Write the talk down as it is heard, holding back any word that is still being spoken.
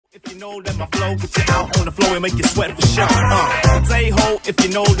If you know that my flow get you out on the floor and make you sweat for sure. Say ho, if you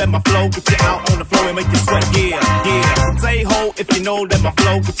know that my flow get you out on the floor and make you sweat, yeah, yeah. Say ho, if you know that my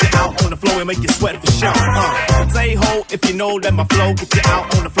flow get you out on the floor and make you sweat for sure. Say ho, if you know that my flow get you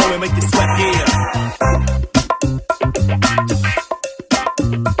out on the floor and make you sweat, yeah.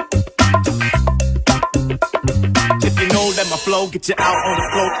 If you know that my flow get you out on the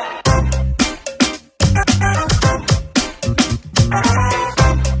floor.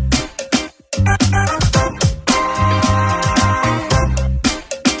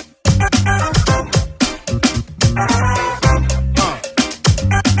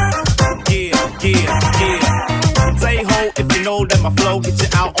 Say ho, if you know that my flow get you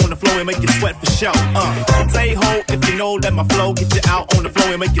out on the floor and make you sweat for sure. Say ho, if you know that my flow get you out on the floor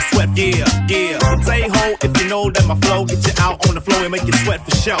and make you sweat, yeah, yeah. Say ho, if you know that my flow get you out on the floor and make you sweat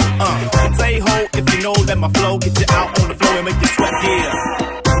for sure. Say ho, if you know that my flow get you out on the floor and make you sweat,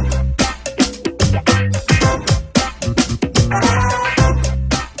 yeah.